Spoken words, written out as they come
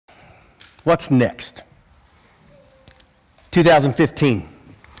What's next? 2015.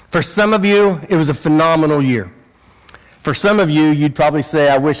 For some of you, it was a phenomenal year. For some of you, you'd probably say,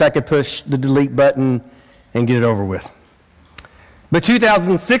 I wish I could push the delete button and get it over with. But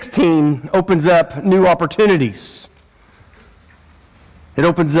 2016 opens up new opportunities. It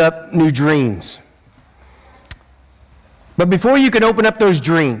opens up new dreams. But before you can open up those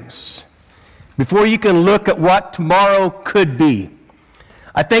dreams, before you can look at what tomorrow could be,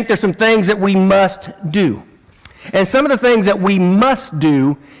 I think there's some things that we must do. And some of the things that we must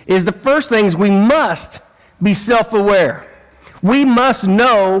do is the first things we must be self-aware. We must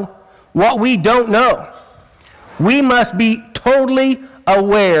know what we don't know. We must be totally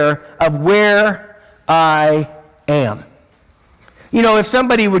aware of where I am. You know, if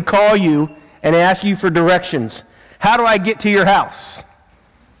somebody would call you and ask you for directions, how do I get to your house?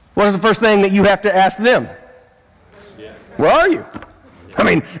 What is the first thing that you have to ask them? Yeah. Where are you? I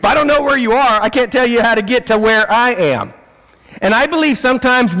mean, if I don't know where you are, I can't tell you how to get to where I am. And I believe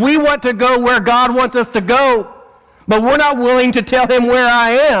sometimes we want to go where God wants us to go, but we're not willing to tell him where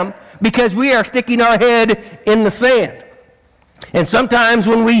I am because we are sticking our head in the sand. And sometimes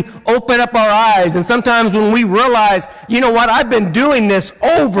when we open up our eyes, and sometimes when we realize, you know what, I've been doing this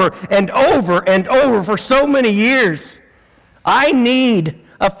over and over and over for so many years. I need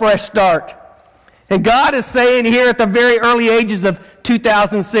a fresh start. And God is saying here at the very early ages of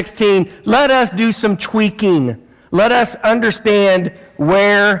 2016, let us do some tweaking. Let us understand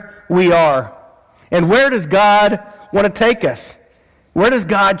where we are. And where does God want to take us? Where does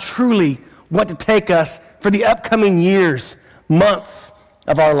God truly want to take us for the upcoming years, months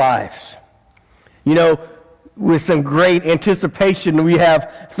of our lives? You know, with some great anticipation, we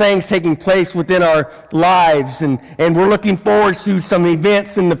have things taking place within our lives, and we're looking forward to some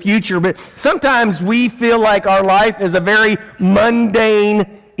events in the future, but sometimes we feel like our life is a very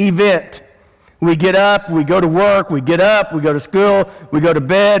mundane event. We get up, we go to work, we get up, we go to school, we go to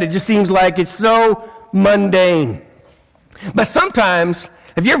bed. It just seems like it's so mundane. But sometimes,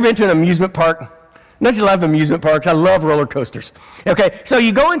 have you ever been to an amusement park? Don't you love amusement parks? I love roller coasters. Okay, so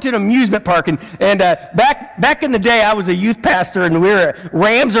you go into an amusement park, and back in the day, I was a youth pastor, and we were at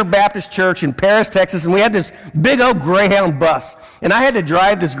Ramsar Baptist Church in Paris, Texas, and we had this big old Greyhound bus. And I had to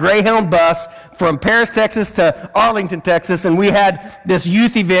drive this Greyhound bus from Paris, Texas to Arlington, Texas, and we had this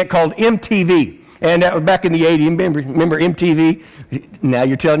youth event called MTV. And that was back in the 80s. Remember MTV? Now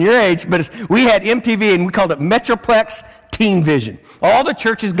you're telling your age. But we had MTV, and we called it Metroplex Teen Vision. All the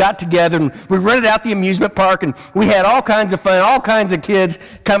churches got together, and we rented out the amusement park, and we had all kinds of fun, all kinds of kids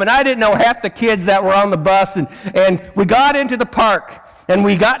coming. I didn't know half the kids that were on the bus, and we got into the park, and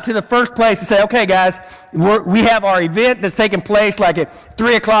we got to the first place and said, okay, guys, we have our event that's taking place like at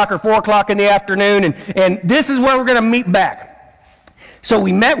 3 o'clock or 4 o'clock in the afternoon, and this is where we're going to meet back. So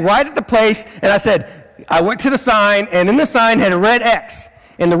we met right at the place, and I went to the sign, and in the sign had a red X.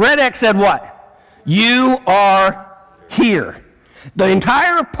 And the red X said what? You are here. The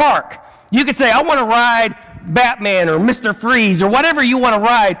entire park, you could say, I want to ride Batman or Mr. Freeze or whatever you want to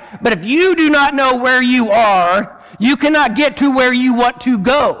ride, but if you do not know where you are, you cannot get to where you want to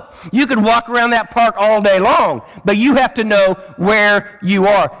go. You can walk around that park all day long, but you have to know where you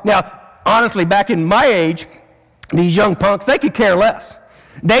are. Now, honestly, back in my age, these young punks, they could care less.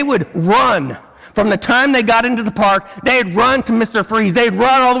 They would run. From the time they got into the park, they'd run to Mr. Freeze. They'd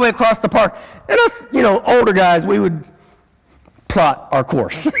run all the way across the park. And us, older guys, we would plot our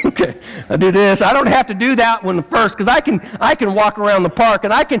course. Okay, I do this. I don't have to do that one first because I can walk around the park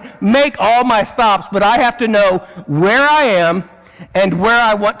and I can make all my stops, but I have to know where I am and where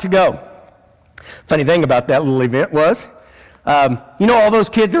I want to go. Funny thing about that little event was, all those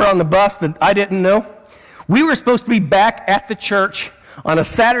kids that are on the bus that I didn't know? We were supposed to be back at the church on a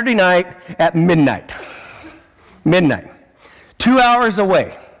Saturday night at midnight. 2 hours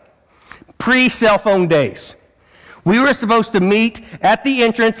away. Pre-cell phone days. We were supposed to meet at the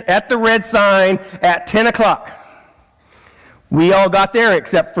entrance at the red sign at 10 o'clock. We all got there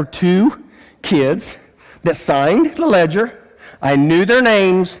except for 2 kids that signed the ledger. I knew their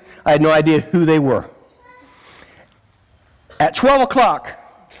names. I had no idea who they were. At 12 o'clock,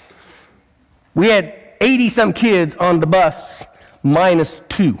 we had 80-some kids on the bus, minus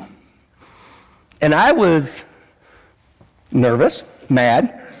 2. And I was nervous,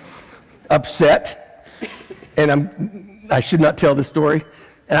 mad, upset, and I should not tell this story,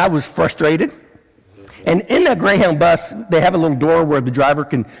 and I was frustrated. And in that Greyhound bus, they have a little door where the driver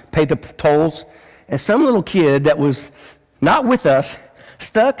can pay the tolls, and some little kid that was not with us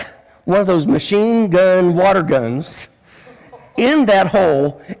stuck one of those machine gun water guns in that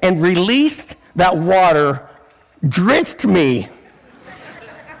hole and released that water, drenched me.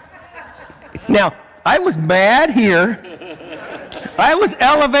 Now, I was mad here. I was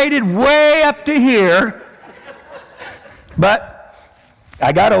elevated way up to here. But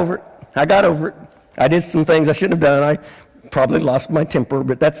I got over it. I did some things I shouldn't have done. I probably lost my temper,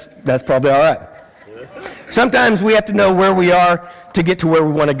 but that's probably all right. Sometimes we have to know where we are to get to where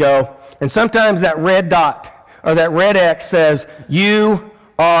we want to go. And sometimes that red dot or that red X says, you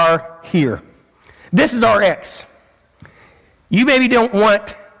are here. This is our X. You maybe don't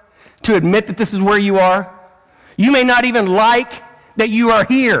want to admit that this is where you are. You may not even like that you are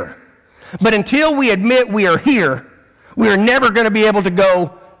here. But until we admit we are here, we are never going to be able to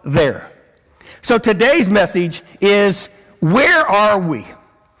go there. So today's message is, where are we?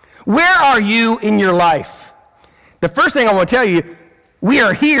 Where are you in your life? The first thing I want to tell you, we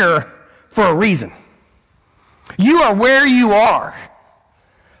are here for a reason. You are where you are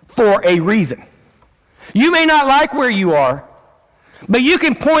for a reason. You may not like where you are, but you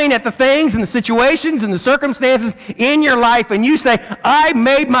can point at the things and the situations and the circumstances in your life and you say, I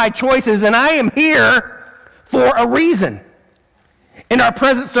made my choices and I am here for a reason. In our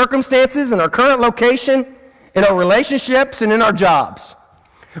present circumstances, in our current location, in our relationships, and in our jobs.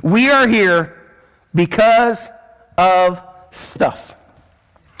 We are here because of stuff.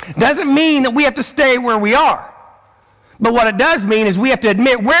 Doesn't mean that we have to stay where we are. But what it does mean is we have to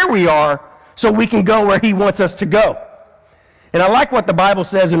admit where we are so we can go where he wants us to go. And I like what the Bible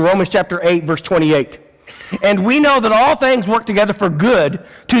says in Romans chapter 8, verse 28. And we know that all things work together for good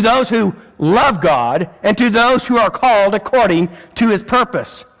to those who love God and to those who are called according to his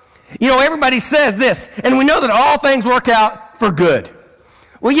purpose. You know, everybody says this, and we know that all things work out for good.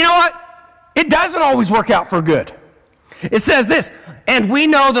 Well, you know what? It doesn't always work out for good. It says this, and we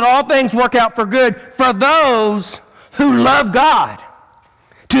know that all things work out for good for those who love God,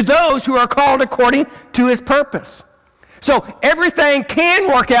 to those who are called according to his purpose. So everything can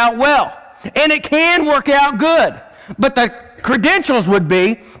work out well, and it can work out good. But the credentials would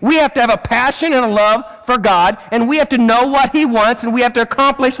be, we have to have a passion and a love for God, and we have to know what he wants, and we have to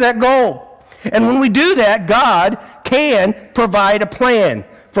accomplish that goal. And when we do that, God can provide a plan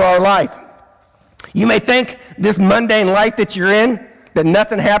for our life. You may think this mundane life that you're in, that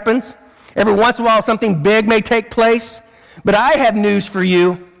nothing happens. Every once in a while, something big may take place. But I have news for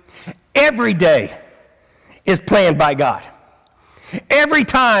you. Every day is planned by God. Every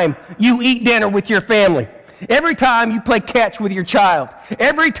time you eat dinner with your family, every time you play catch with your child,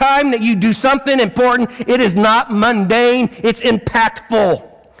 every time that you do something important, it is not mundane, it's impactful.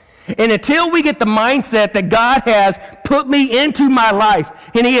 And until we get the mindset that God has put me into my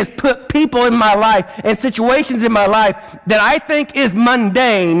life, and he has put people in my life and situations in my life that I think is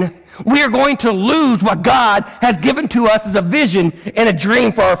mundane, we are going to lose what God has given to us as a vision and a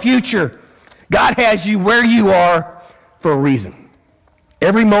dream for our future. God has you where you are for a reason.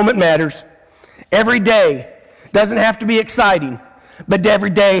 Every moment matters. Every day doesn't have to be exciting, but every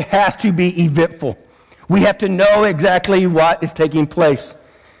day has to be eventful. We have to know exactly what is taking place.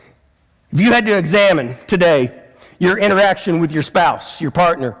 If you had to examine today your interaction with your spouse, your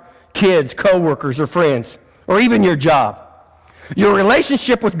partner, kids, co-workers, or friends, or even your job, your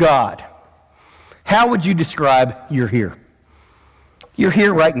relationship with God, how would you describe you're here? You're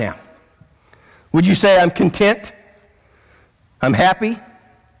here right now. Would you say I'm content? I'm happy?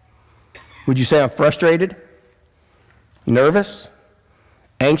 Would you say I'm frustrated? Nervous?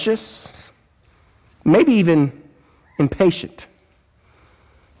 Anxious? Maybe even impatient?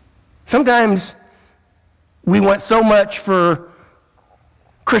 Sometimes we want so much for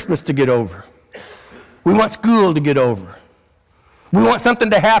Christmas to get over. We want school to get over. We want something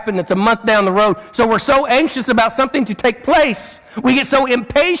to happen that's a month down the road. So we're so anxious about something to take place. We get so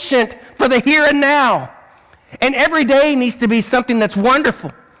impatient for the here and now. And every day needs to be something that's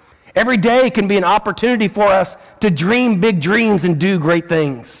wonderful. Every day can be an opportunity for us to dream big dreams and do great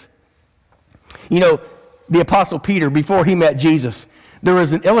things. You know, the Apostle Peter, before he met Jesus, there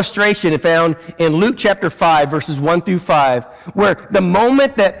was an illustration found in Luke chapter 5, verses 1 through 5, where the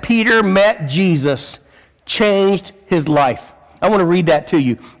moment that Peter met Jesus changed his life. I want to read that to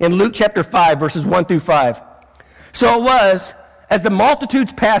you. In Luke chapter 5, verses 1 through 5. So it was, as the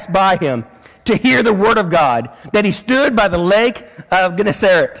multitudes passed by him to hear the word of God, that he stood by the lake of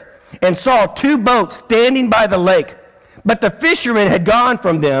Gennesaret and saw two boats standing by the lake. But the fishermen had gone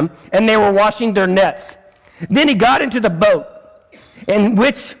from them, and they were washing their nets. Then he got into the boat, and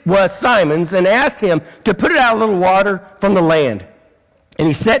which was Simon's, and asked him to put it out a little water from the land. And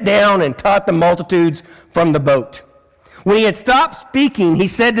he sat down and taught the multitudes from the boat. When he had stopped speaking, he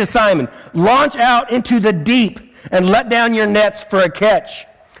said to Simon, "Launch out into the deep and let down your nets for a catch."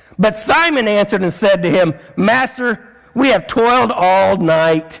 But Simon answered and said to him, "Master, we have toiled all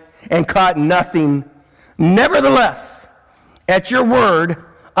night and caught nothing. Nevertheless, at your word,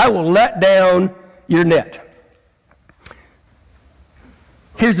 I will let down your net.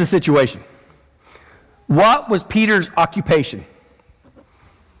 Here's the situation. What was Peter's occupation?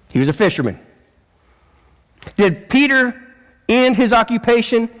 He was a fisherman. Did Peter end his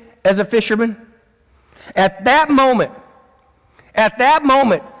occupation as a fisherman? At that moment,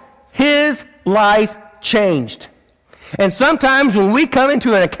 his life changed. And sometimes when we come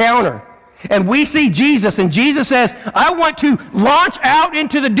into an encounter and we see Jesus, and Jesus says, I want to launch out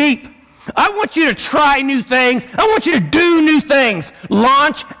into the deep. I want you to try new things. I want you to do new things.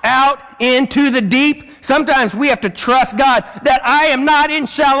 Launch out into the deep. Sometimes we have to trust God that I am not in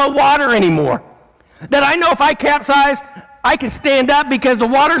shallow water anymore. That I know if I capsize, I can stand up because the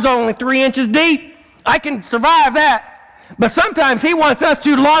water's only 3 inches deep. I can survive that. But sometimes he wants us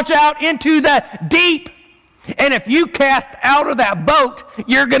to launch out into the deep. And if you cast out of that boat,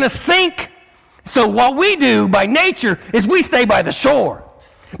 you're going to sink. So what we do by nature is we stay by the shore.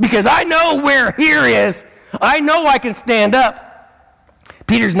 Because I know where here is. I know I can stand up.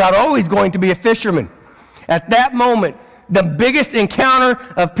 Peter's not always going to be a fisherman. At that moment, the biggest encounter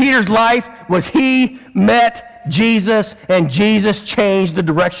of Peter's life was he met Jesus, and Jesus changed the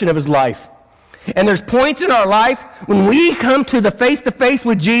direction of his life. And there's points in our life when we come to the face-to-face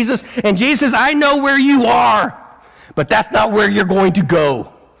with Jesus, and Jesus says, I know where you are, but that's not where you're going to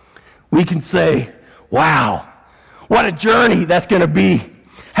go. We can say, wow, what a journey that's going to be.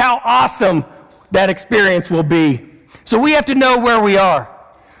 How awesome that experience will be. So we have to know where we are.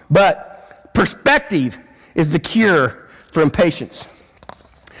 But perspective is the cure for impatience.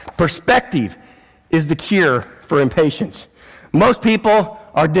 Perspective is the cure for impatience. Most people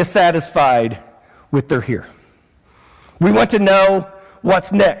are dissatisfied with their here. We want to know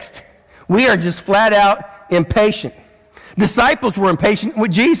what's next. We are just flat out impatient. Disciples were impatient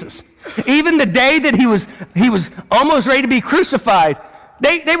with Jesus. Even the day that he was almost ready to be crucified,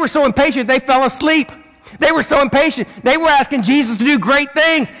 they were so impatient they fell asleep. They were so impatient. They were asking Jesus to do great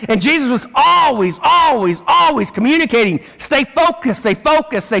things. And Jesus was always communicating. Stay focused, stay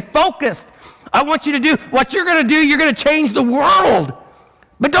focused, stay focused. I want you to do what you're going to do. You're going to change the world.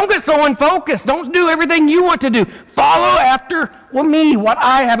 But don't get so unfocused. Don't do everything you want to do. Follow after what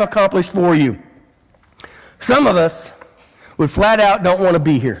I have accomplished for you. Some of us would flat out don't want to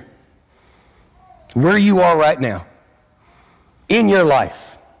be here. Where you are right now. In your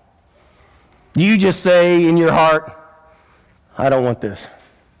life. You just say in your heart, I don't want this.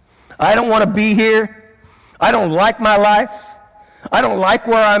 I don't want to be here. I don't like my life. I don't like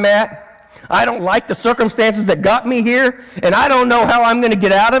where I'm at. I don't like the circumstances that got me here, and I don't know how I'm going to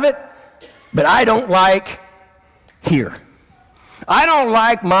get out of it, but I don't like here. I don't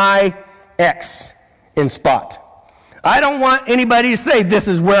like my X in spot. I don't want anybody to say this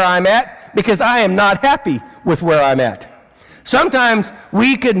is where I'm at because I am not happy with where I'm at. Sometimes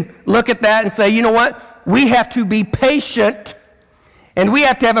we can look at that and say, you know what? We have to be patient, and we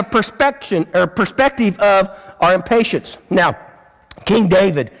have to have a perspective of our impatience. Now, King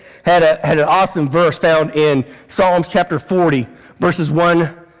David had an awesome verse found in Psalms chapter 40, verses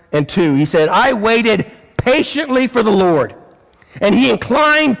 1 and 2. He said, I waited patiently for the Lord, and he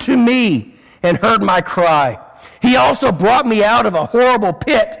inclined to me and heard my cry. He also brought me out of a horrible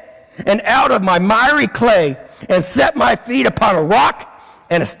pit and out of my miry clay and set my feet upon a rock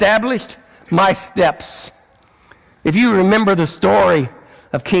and established my steps. If you remember the story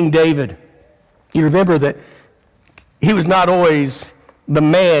of King David, you remember that he was not always the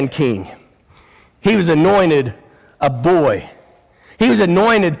man king. He was anointed a boy. He was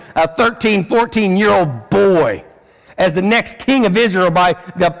anointed a 13, 14-year-old boy as the next king of Israel by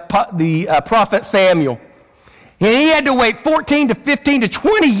the prophet Samuel. And he had to wait 14 to 15 to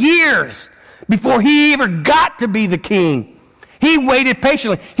 20 years before he ever got to be the king. He waited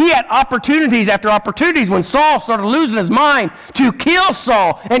patiently. He had opportunities after opportunities when Saul started losing his mind to kill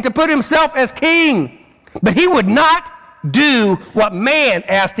Saul and to put himself as king. But he would not do what man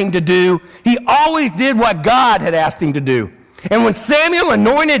asked him to do. He always did what God had asked him to do. And when Samuel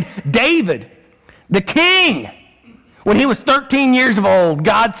anointed David, the king, when he was 13 years old,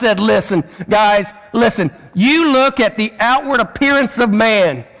 God said, listen, guys, listen, you look at the outward appearance of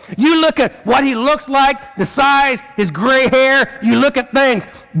man. You look at what he looks like, the size, his gray hair. You look at things.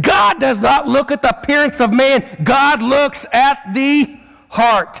 God does not look at the appearance of man. God looks at the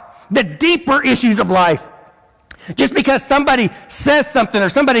heart, the deeper issues of life. Just because somebody says something or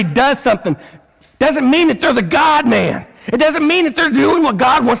somebody does something doesn't mean that they're the God man. It doesn't mean that they're doing what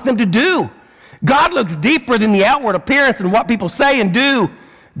God wants them to do. God looks deeper than the outward appearance and what people say and do.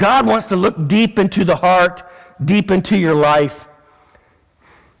 God wants to look deep into the heart, deep into your life.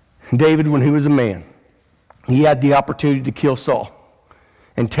 David, when he was a man, he had the opportunity to kill Saul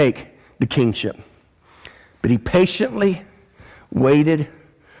and take the kingship. But he patiently waited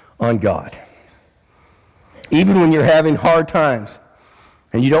on God. Even when you're having hard times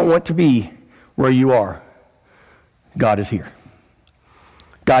and you don't want to be where you are, God is here.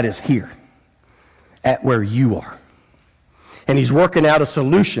 God is here at where you are. And he's working out a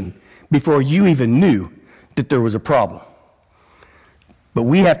solution before you even knew that there was a problem. But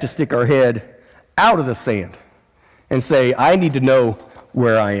we have to stick our head out of the sand and say, I need to know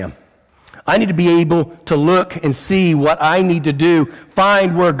where I am. I need to be able to look and see what I need to do,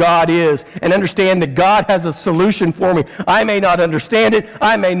 find where God is, and understand that God has a solution for me. I may not understand it.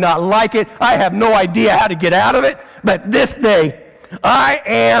 I may not like it. I have no idea how to get out of it. But this day, I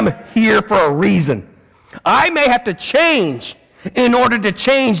am here for a reason. I may have to change in order to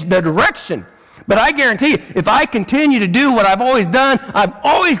change the direction. But I guarantee you, if I continue to do what I've always done, I'm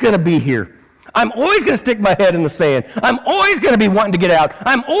always going to be here. I'm always going to stick my head in the sand. I'm always going to be wanting to get out.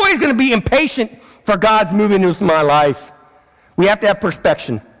 I'm always going to be impatient for God's moving into my life. We have to have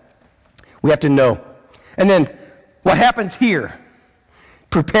perspective. We have to know. And then what happens here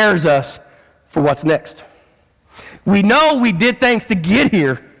prepares us for what's next. We know we did things to get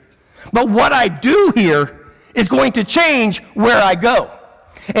here, but what I do here is going to change where I go.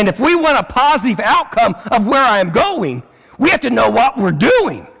 And if we want a positive outcome of where I am going, we have to know what we're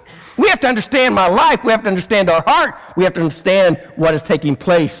doing. We have to understand my life. We have to understand our heart. We have to understand what is taking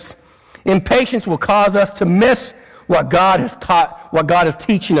place. Impatience will cause us to miss what God has taught, what God is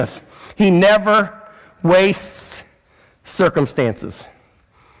teaching us. He never wastes circumstances.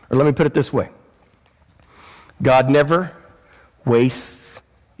 Or let me put it this way. God never wastes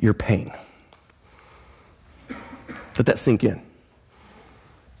your pain. Let that sink in.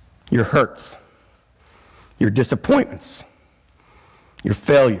 Your hurts, your disappointments, your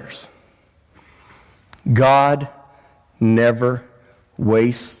failures. God never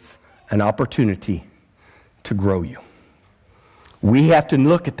wastes an opportunity to grow you. We have to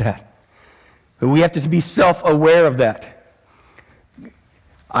look at that. We have to be self-aware of that.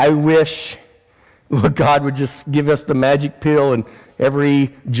 I wish God would just give us the magic pill and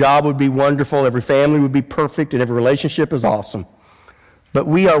every job would be wonderful, every family would be perfect, and every relationship is awesome. But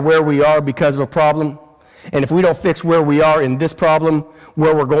we are where we are because of a problem. And if we don't fix where we are in this problem,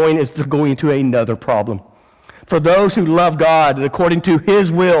 where we're going is to go into another problem. For those who love God and according to His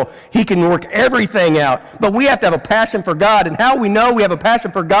will, He can work everything out. But we have to have a passion for God. And how we know we have a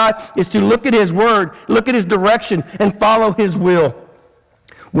passion for God is to look at His Word, look at His direction, and follow His will.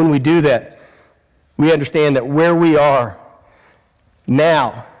 When we do that, we understand that where we are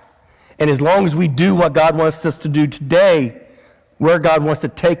now, and as long as we do what God wants us to do today, where God wants to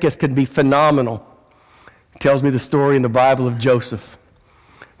take us can be phenomenal. It tells me the story in the Bible of Joseph.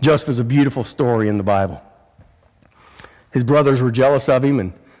 Joseph is a beautiful story in the Bible. His brothers were jealous of him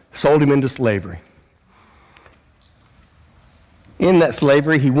and sold him into slavery. In that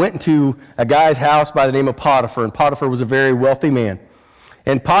slavery, he went into a guy's house by the name of Potiphar, and Potiphar was a very wealthy man.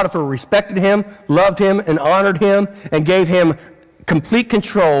 And Potiphar respected him, loved him, and honored him, and gave him complete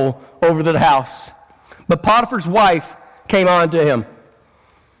control over the house. But Potiphar's wife came on to him.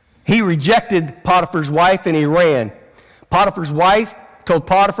 He rejected Potiphar's wife and he ran. Potiphar's wife told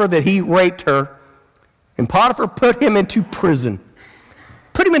Potiphar that he raped her, and Potiphar put him into prison.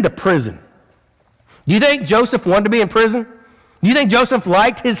 Put him into prison. Do you think Joseph wanted to be in prison? Do you think Joseph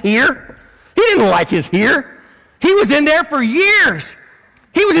liked his here? He didn't like his here. He was in there for years.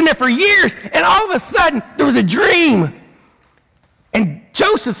 He was in there for years, and all of a sudden, there was a dream. And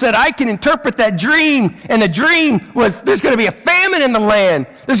Joseph said, I can interpret that dream. And the dream was, there's going to be a famine in the land.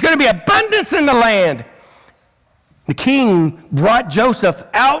 There's going to be abundance in the land. The king brought Joseph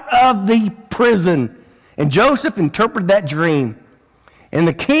out of the prison. And Joseph interpreted that dream. And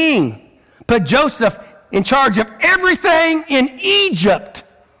the king put Joseph in charge of everything in Egypt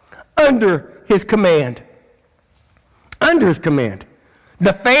under his command. Under his command.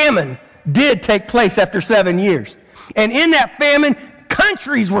 The famine did take place after 7 years. And in that famine,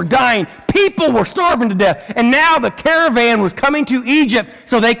 countries were dying. People were starving to death. And now the caravan was coming to Egypt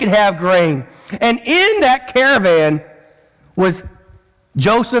so they could have grain. And in that caravan was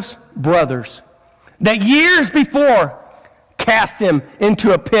Joseph's brothers that years before cast him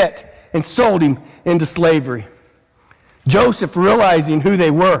into a pit and sold him into slavery. Joseph, realizing who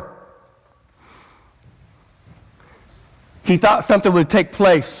they were, he thought something would take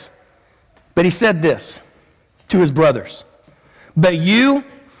place. But he said this to his brothers. But you,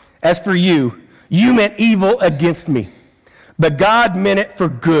 as for you, you meant evil against me. But God meant it for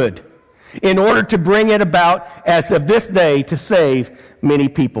good, in order to bring it about as of this day to save many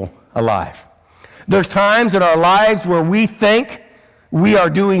people. alive. There's times in our lives where we think we are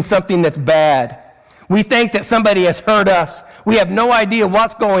doing something that's bad. We think that somebody has hurt us. We have no idea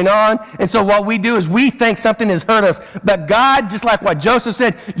what's going on. And so what we do is we think something has hurt us. But God, just like what Joseph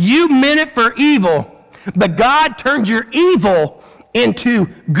said, you meant it for evil, but God turned your evil into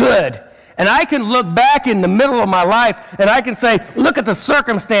good. And I can look back in the middle of my life and I can say, look at the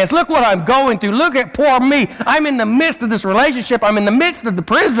circumstance. Look what I'm going through. Look at poor me. I'm in the midst of this relationship. I'm in the midst of the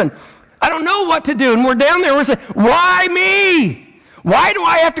prison. I don't know what to do. And we're down there and we're saying, why me? Why do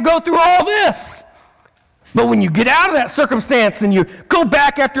I have to go through all this? But when you get out of that circumstance and you go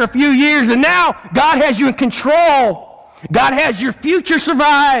back after a few years and now God has you in control, God has your future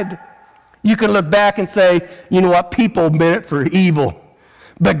survived, you can look back and say, you know what, people meant it for evil.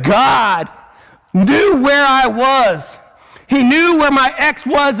 But God knew where I was. He knew where my ex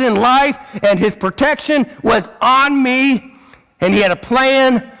was in life, and his protection was on me, and he had a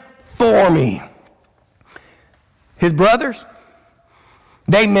plan for me. His brothers,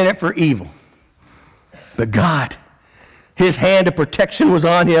 they meant it for evil. But God, his hand of protection was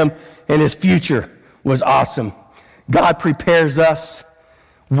on him, and his future was awesome. God prepares us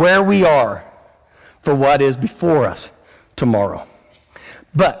where we are for what is before us tomorrow.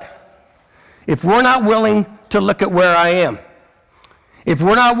 But if we're not willing to look at where I am, if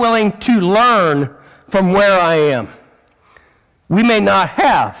we're not willing to learn from where I am, we may not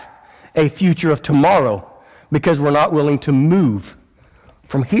have a future of tomorrow because we're not willing to move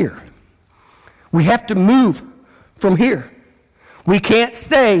from here. We have to move from here. We can't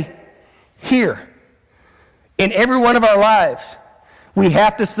stay here. In every one of our lives, we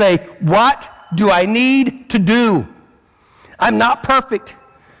have to say, what do I need to do? I'm not perfect.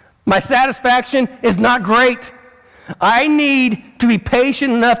 My satisfaction is not great. I need to be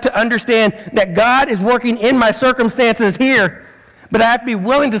patient enough to understand that God is working in my circumstances here. But I have to be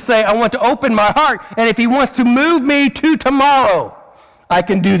willing to say, I want to open my heart. And if he wants to move me to tomorrow, I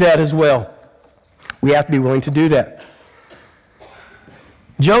can do that as well. We have to be willing to do that.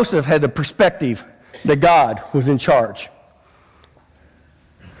 Joseph had the perspective that God was in charge.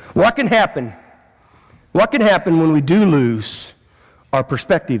 What can happen? What can happen when we do lose our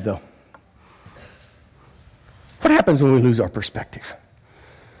perspective, though? What happens when we lose our perspective?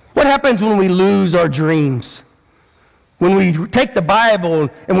 What happens when we lose our dreams? When we take the Bible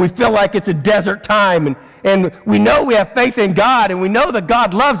and we feel like it's a desert time, and we know we have faith in God and we know that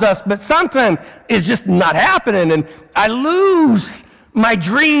God loves us, but something is just not happening, and I lose my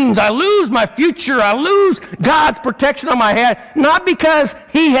dreams, I lose my future, I lose God's protection on my head, not because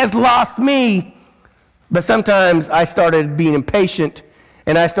he has lost me, but sometimes I started being impatient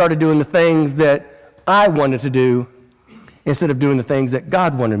and I started doing the things that I wanted to do instead of doing the things that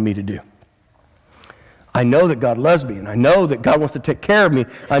God wanted me to do. I know that God loves me, and I know that God wants to take care of me.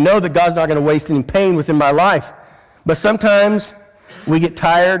 I know that God's not going to waste any pain within my life. But sometimes we get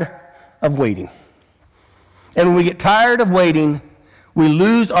tired of waiting. And when we get tired of waiting, we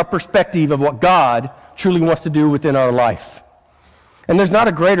lose our perspective of what God truly wants to do within our life. And there's not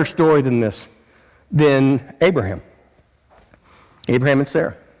a greater story than this, than Abraham. Abraham and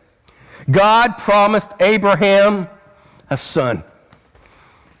Sarah. God promised Abraham a son.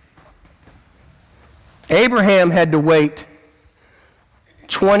 Abraham had to wait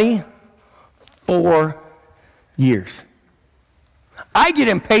 24 years. I get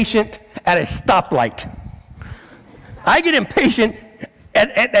impatient at a stoplight. I get impatient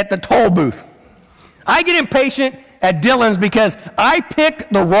at the toll booth. I get impatient at Dillon's because I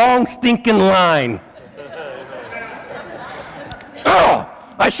picked the wrong stinking line. Oh,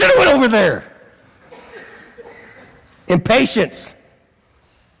 I should have went over there. Impatience.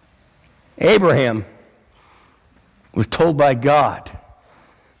 Abraham was told by God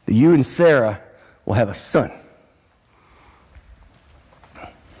that you and Sarah will have a son.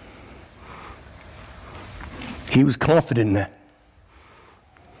 He was confident in that.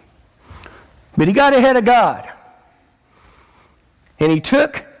 But he got ahead of God. And he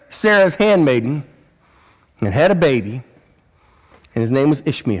took Sarah's handmaiden and had a baby, and his name was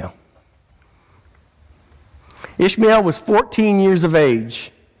Ishmael. Ishmael was 14 years of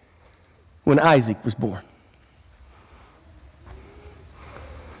age when Isaac was born.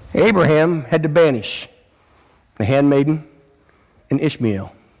 Abraham had to banish the handmaiden and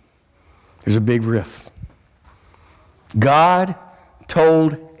Ishmael. There's a big rift. God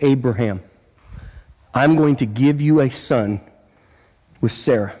told Abraham, I'm going to give you a son with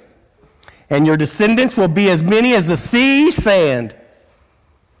Sarah, and your descendants will be as many as the sea sand.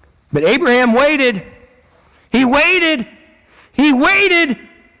 But Abraham waited. He waited. He waited.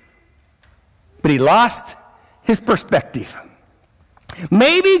 But he lost his perspective.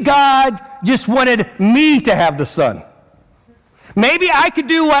 Maybe God just wanted me to have the son. Maybe I could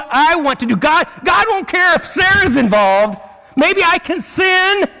do what I want to do. God won't care if Sarah's involved. Maybe I can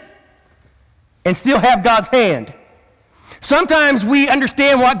sin and still have God's hand. Sometimes we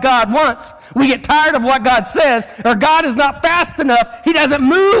understand what God wants. We get tired of what God says, or God is not fast enough. He doesn't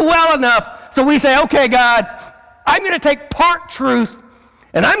move well enough. So we say, okay, God, I'm going to take part truth,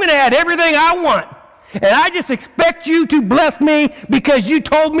 and I'm going to add everything I want. And I just expect you to bless me because you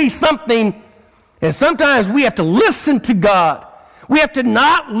told me something. And sometimes we have to listen to God. We have to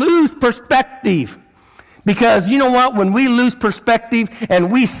not lose perspective. Because you know what? When we lose perspective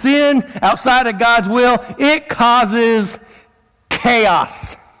and we sin outside of God's will, it causes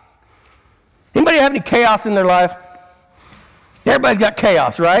chaos. Anybody have any chaos in their life? Everybody's got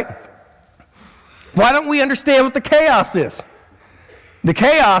chaos, right? Why don't we understand what the chaos is? The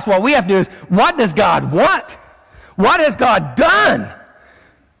chaos, what we have to do is, what does God want? What has God done?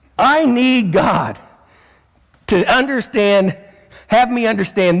 I need God to understand, have me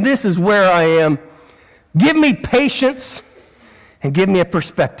understand this is where I am. Give me patience and give me a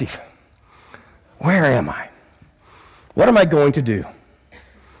perspective. Where am I? What am I going to do?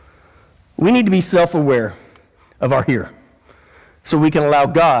 We need to be self-aware of our here so we can allow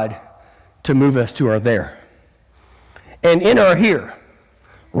God to move us to our there. And in our here,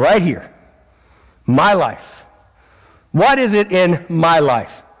 right here, my life, what is it in my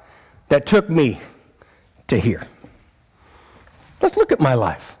life that took me to here? Let's look at my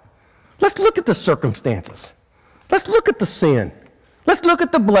life. Let's look at the circumstances. Let's look at the sin. Let's look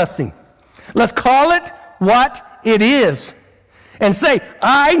at the blessing. Let's call it what it is and say,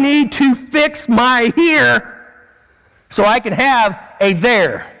 I need to fix my here so I can have a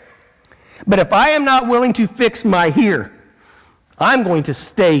there. But if I am not willing to fix my here, I'm going to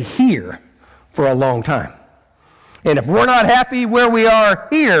stay here for a long time. And if we're not happy where we are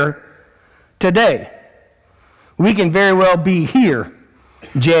here today, we can very well be here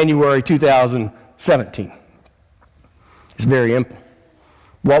January 2017. It's very simple.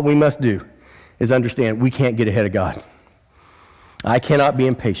 What we must do is understand we can't get ahead of God. I cannot be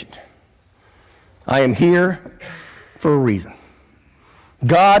impatient. I am here for a reason.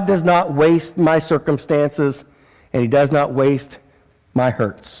 God does not waste my circumstances, and He does not waste my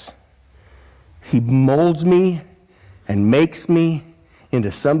hurts. He molds me and makes me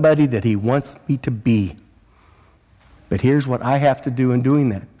into somebody that He wants me to be. But here's what I have to do in doing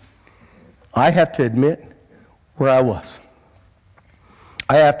that. I have to admit where I was.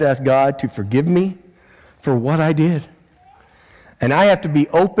 I have to ask God to forgive me for what I did. And I have to be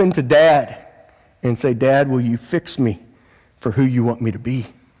open to Dad and say, Dad, will you fix me for who you want me to be?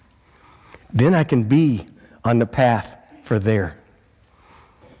 Then I can be on the path for there.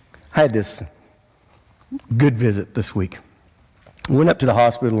 I had this good visit this week. I went up to the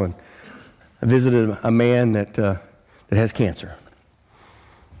hospital and I visited a man that has cancer.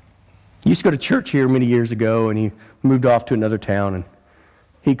 He used to go to church here many years ago, and he moved off to another town. And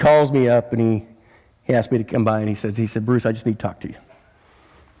he calls me up, and he asked me to come by, and he said, Bruce, I just need to talk to you.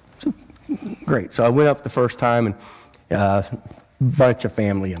 So, great. So I went up the first time, and a bunch of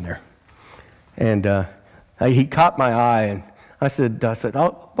family in there. And he caught my eye, and I said,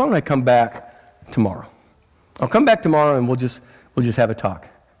 why don't I come back tomorrow? I'll come back tomorrow, and we'll just have a talk.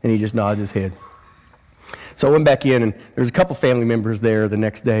 And he just nodded his head. So I went back in, and there was a couple family members there the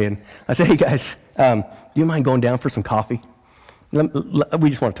next day, and I said, hey guys, do you mind going down for some coffee? We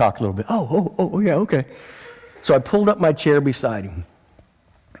just want to talk a little bit. Oh, yeah, okay. So I pulled up my chair beside him,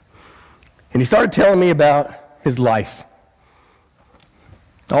 and he started telling me about his life,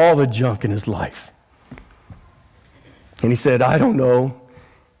 all the junk in his life. And he said, I don't know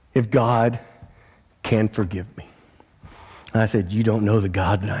if God can forgive me. And I said, you don't know the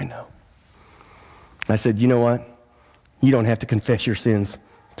God that I know. I said, you know what? You don't have to confess your sins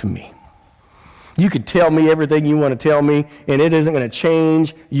to me. You could tell me everything you want to tell me, and it isn't going to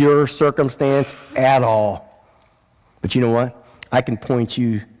change your circumstance at all. But you know what? I can point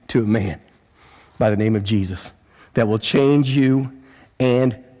you to a man by the name of Jesus that will change you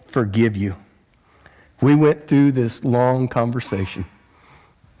and forgive you. We went through this long conversation.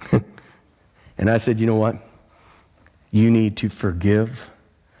 And I said, you know what? You need to forgive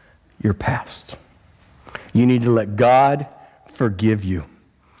your past. You need to let God forgive you.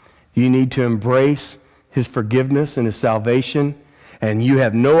 You need to embrace His forgiveness and His salvation, and you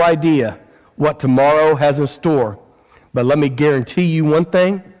have no idea what tomorrow has in store. But let me guarantee you one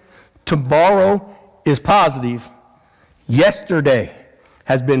thing. Tomorrow is positive. Yesterday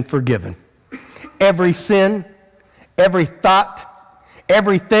has been forgiven. Every sin, every thought,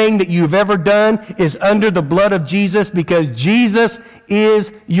 everything that you've ever done is under the blood of Jesus, because Jesus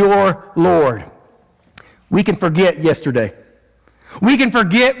is your Lord. We can forget yesterday. We can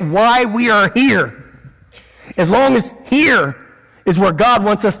forget why we are here. As long as here is where God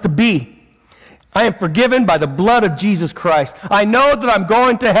wants us to be. I am forgiven by the blood of Jesus Christ. I know that I'm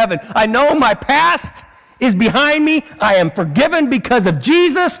going to heaven. I know my past is behind me. I am forgiven because of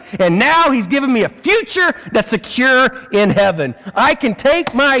Jesus, and now he's given me a future that's secure in heaven. I can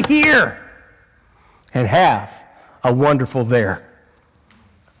take my here and have a wonderful there.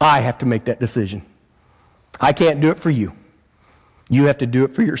 I have to make that decision. I can't do it for you. You have to do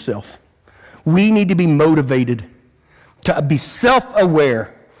it for yourself. We need to be motivated to be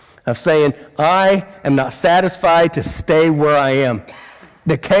self-aware of saying, I am not satisfied to stay where I am.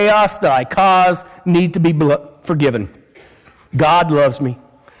 The chaos that I caused needs to be forgiven. God loves me.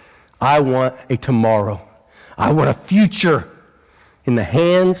 I want a tomorrow. I want a future in the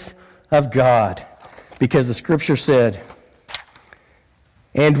hands of God. Because the scripture said,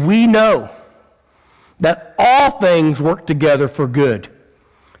 and we know that all things work together for good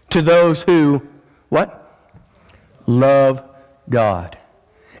to those who, what? Love God.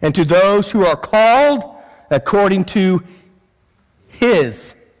 And to those who are called according to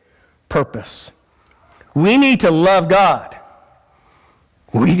his purpose. We need to love God.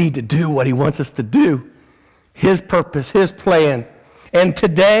 We need to do what he wants us to do. His purpose, his plan. And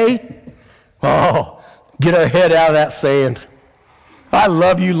today, get our head out of that sand. I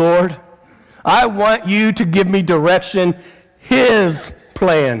love you, Lord. I want you to give me direction, his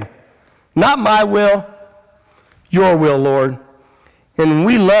plan. Not my will, your will, Lord. And when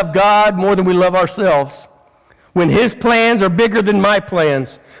we love God more than we love ourselves, when his plans are bigger than my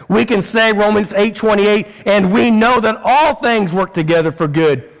plans, we can say Romans 8:28, and we know that all things work together for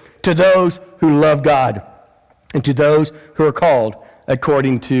good to those who love God and to those who are called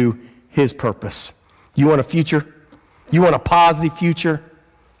according to his purpose. You want a future? You want a positive future?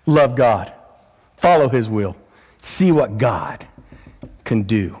 Love God. Follow his will. See what God can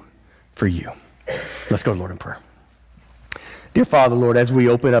do for you. Let's go to the Lord in prayer. Dear Father, Lord, as we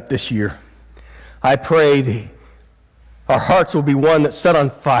open up this year, I pray that our hearts will be one that's set on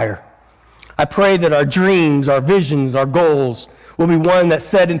fire. I pray that our dreams, our visions, our goals will be one that's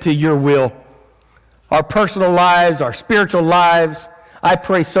set into your will. Our personal lives, our spiritual lives, I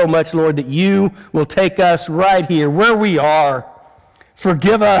pray so much, Lord, that you will take us right here where we are.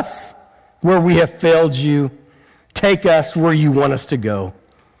 Forgive us where we have failed you. Take us where you want us to go.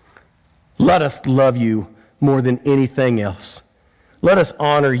 Let us love you more than anything else. Let us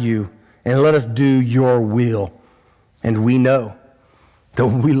honor you and let us do your will. And we know that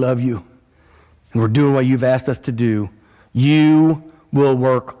when we love you and we're doing what you've asked us to do, you will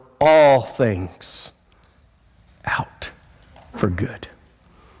work all things out for good.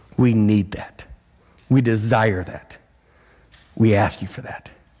 We need that. We desire that. We ask you for that.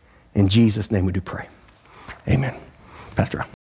 In Jesus' name we do pray. Amen. Pastor Al.